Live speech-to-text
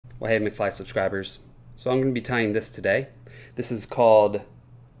Well, hey McFly subscribers. So I'm going to be tying this today. This is called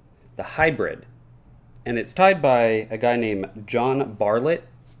the Hybrid, and it's tied by a guy named John Bartlett.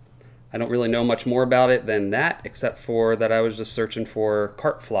 I don't really know much more about it than that, except for that I was just searching for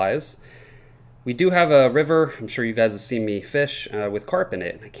carp flies. We do have a river, I'm sure you guys have seen me fish, with carp in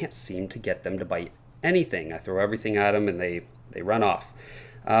it, and I can't seem to get them to bite anything. I throw everything at them and they run off.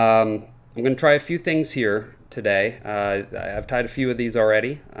 I'm going to try a few things here today. I've tied a few of these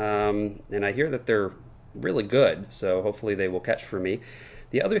already, and I hear that they're really good, so hopefully they will catch for me.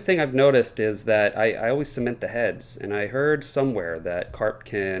 The other thing I've noticed is that I always cement the heads, and I heard somewhere that carp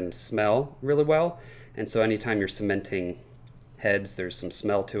can smell really well, and so anytime you're cementing heads, there's some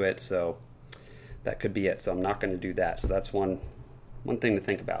smell to it, so that could be it. So I'm not going to do that. So that's one thing to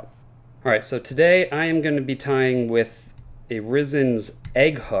think about. All right, so today I am going to be tying with a Risen's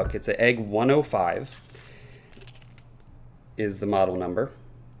egg hook. It's an egg 105 is the model number.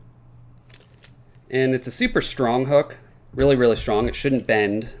 And it's a super strong hook, really strong. It shouldn't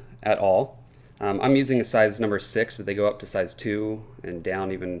bend at all. I'm using a size number 6, but they go up to size 2 and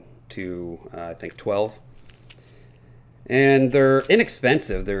down even to I think 12. And they're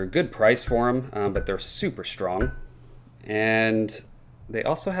inexpensive. They're a good price for them, but they're super strong. And they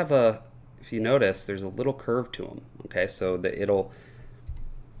also have a, if you notice, there's a little curve to them. Okay, so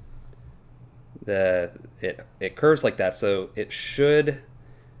it curves like that, so it should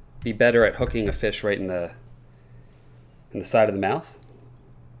be better at hooking a fish right in the side of the mouth.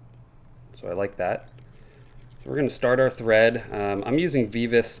 So I like that. So we're going to start our thread. I'm using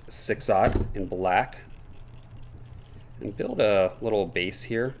Vivus 6/0 in black, and build a little base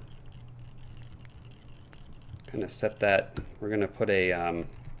here. Kind of set that. We're going to put a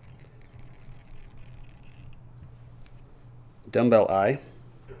dumbbell eye.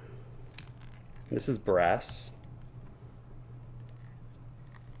 This is brass.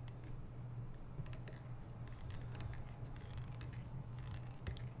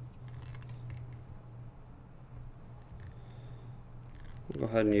 We'll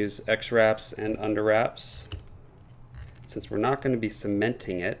go ahead and use X wraps and under wraps. Since we're not going to be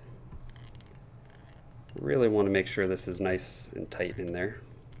cementing it, we really want to make sure this is nice and tight in there.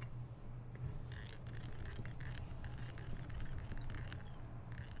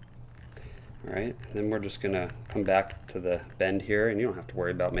 All right, then we're just going to come back to the bend here, and you don't have to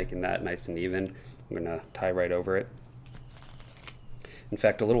worry about making that nice and even. I'm going to tie right over it. In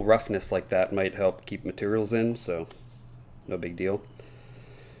fact, a little roughness like that might help keep materials in, so no big deal.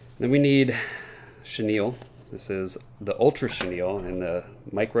 Then we need chenille. This is the ultra chenille in the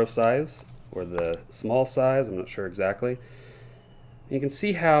micro size or the small size, I'm not sure exactly. You can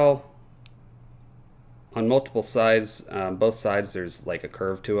see how on multiple sides, both sides, there's like a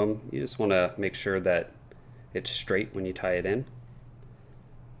curve to them. You just want to make sure that it's straight when you tie it in.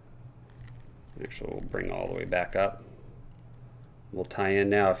 Actually, we'll bring all the way back up. We'll tie in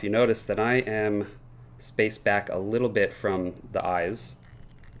now. If you notice that I am spaced back a little bit from the eyes,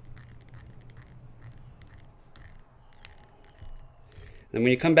 then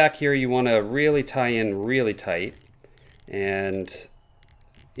when you come back here, you want to really tie in really tight, and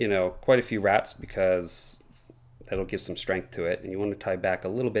you know, quite a few wraps, because that'll give some strength to it. And you want to tie back a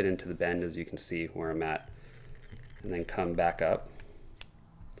little bit into the bend, as you can see where I'm at, and then come back up.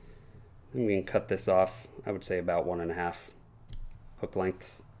 And we can cut this off, I would say about 1.5 hook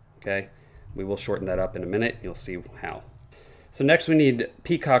lengths. Okay, we will shorten that up in a minute. You'll see how. So next we need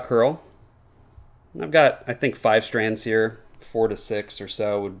peacock herl. I've got, I think, 5 strands here. 4 to 6 or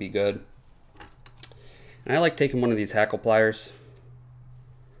so would be good. And I like taking one of these hackle pliers,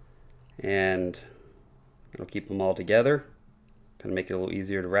 and it'll keep them all together. Kind of make it a little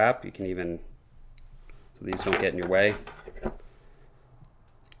easier to wrap. You can even, so these don't get in your way.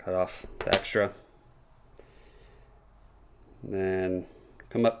 Cut off the extra. And then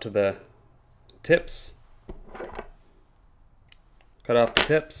come up to the tips. Cut off the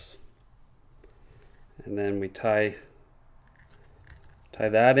tips. And then we tie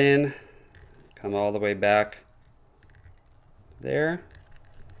that in, come all the way back there.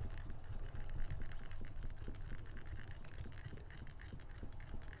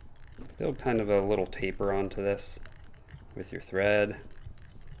 Build kind of a little taper onto this with your thread.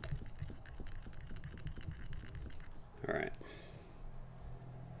 All right.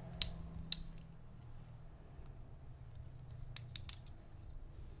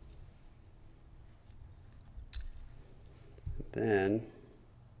 Then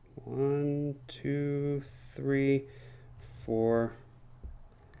 1, 2, 3, 4.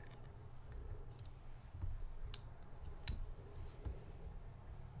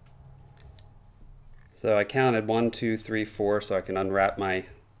 So I counted 1, 2, 3, 4, so I can unwrap my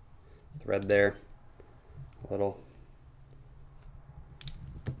thread there, a little.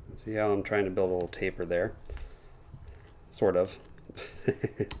 See how I'm trying to build a little taper there? Sort of.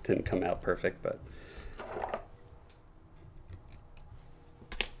 Didn't come out perfect, but.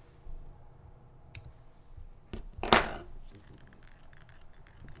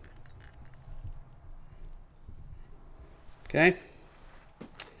 Okay,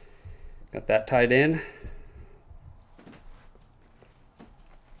 got that tied in.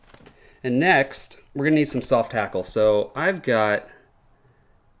 And next, we're gonna need some soft hackle. So I've got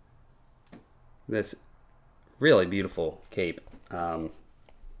this really beautiful cape. I'm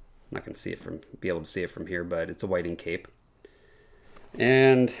not gonna be able to see it from here, but it's a whiting cape.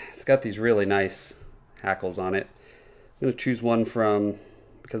 And it's got these really nice hackles on it. I'm gonna choose one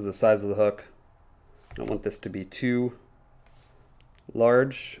because of the size of the hook. I don't want this to be too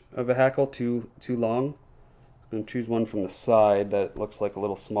large of a hackle, too long. I'm going to choose one from the side that looks like a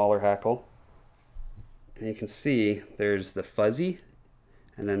little smaller hackle. And you can see there's the fuzzy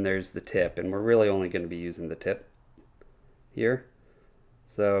and then there's the tip, and we're really only going to be using the tip here.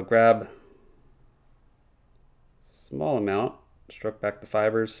 So grab a small amount, stroke back the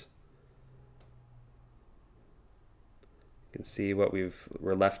fibers. You can see what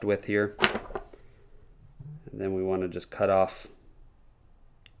we're left with here. And then we want to just cut off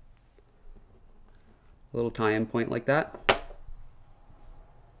a little tie-in point like that.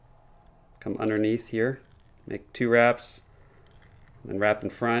 Come underneath here, make 2 wraps, then wrap in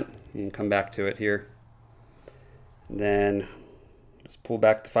front. You can come back to it here. And then just pull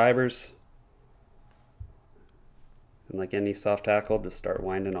back the fibers. And like any soft tackle, just start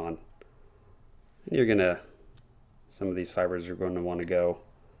winding on. And some of these fibers are going to want to go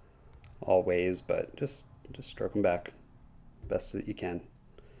all ways, but just stroke them back best that you can.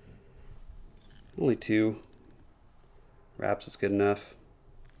 Only 2 wraps is good enough.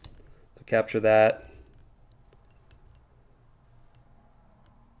 So capture that.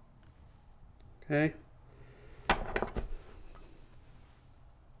 Okay.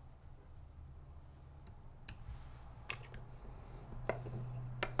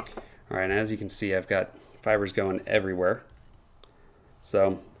 All right, and as you can see, I've got fibers going everywhere.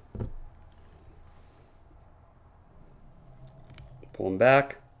 So pull them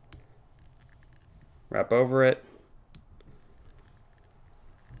back. Wrap over it.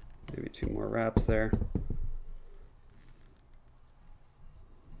 Maybe 2 more wraps there.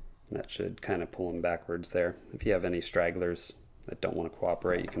 That should kind of pull them backwards there. If you have any stragglers that don't want to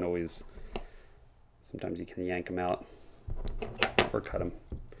cooperate, you can always, sometimes you can yank them out or cut them.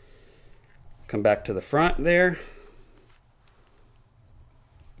 Come back to the front there.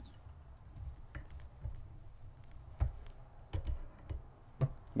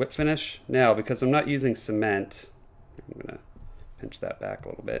 Whip finish. Now, because I'm not using cement, I'm going to pinch that back a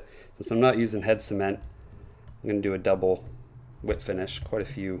little bit. Since I'm not using head cement, I'm going to do a double whip finish, quite a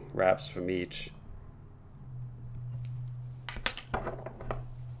few wraps from each.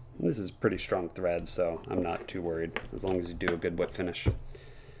 And this is pretty strong thread, so I'm not too worried as long as you do a good whip finish.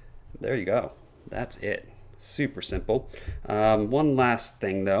 There you go. That's it. Super simple. One last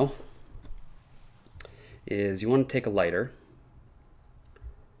thing though is you want to take a lighter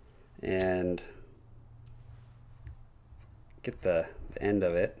and get the end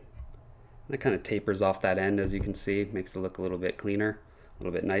of it. That kind of tapers off that end, as you can see. Makes it look a little bit cleaner, a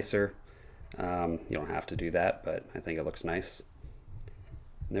little bit nicer. You don't have to do that, but I think it looks nice.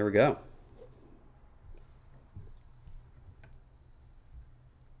 And there we go.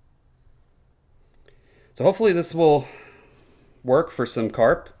 So hopefully this will work for some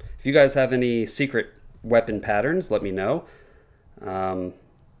carp. If you guys have any secret weapon patterns, let me know.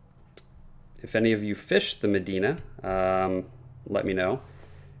 If any of you fish the Medina, let me know.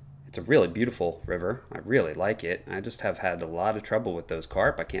 It's a really beautiful river. I really like it. I just have had a lot of trouble with those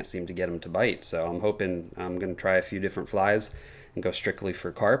carp. I can't seem to get them to bite. So I'm hoping I'm going to try a few different flies and go strictly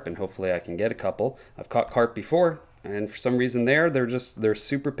for carp, and hopefully I can get a couple. I've caught carp before, and for some reason they're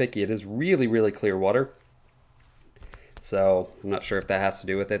super picky. It is really, really clear water. So I'm not sure if that has to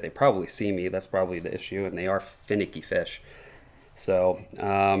do with it. They probably see me. That's probably the issue, and they are finicky fish. So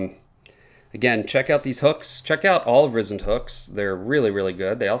again, check out these hooks. Check out all of Risen's hooks. They're really, really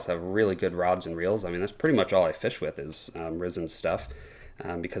good. They also have really good rods and reels. I mean, that's pretty much all I fish with is Risen's stuff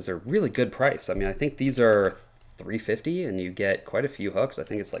because they're really good price. I mean, I think these are $3.50 and you get quite a few hooks. I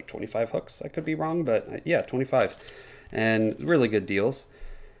think it's like 25 hooks. I could be wrong, but yeah, 25. And really good deals.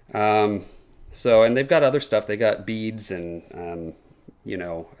 And they've got other stuff. They got beads and,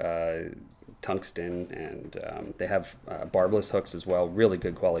 tungsten, and they have barbless hooks as well. Really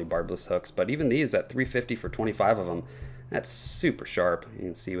good quality barbless hooks. But even these at $3.50 for 25 of them, that's super sharp. You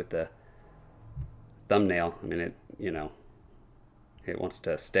can see with the thumbnail. I mean, it, you know, it wants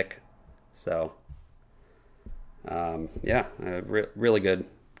to stick. So yeah, really good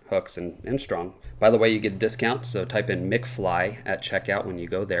hooks and strong. By the way, you get a discount, so type in McFly at checkout when you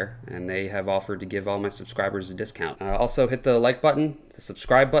go there, and they have offered to give all my subscribers a discount. Also hit the like button, the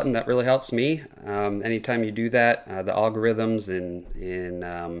subscribe button, that really helps me. Anytime you do that, the algorithms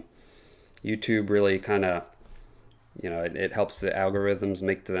in YouTube really kind of, you know, it helps the algorithms,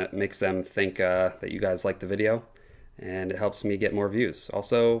 makes them think that you guys like the video, and it helps me get more views.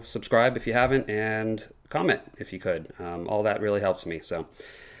 Also subscribe if you haven't, and comment if you could. All that really helps me. So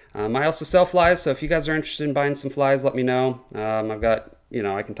I also sell flies, so if you guys are interested in buying some flies, let me know. I've got, you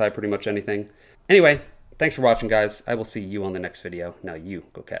know, I can tie pretty much anything. Anyway, thanks for watching, guys. I will see you on the next video. Now you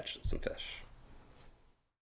go catch some fish.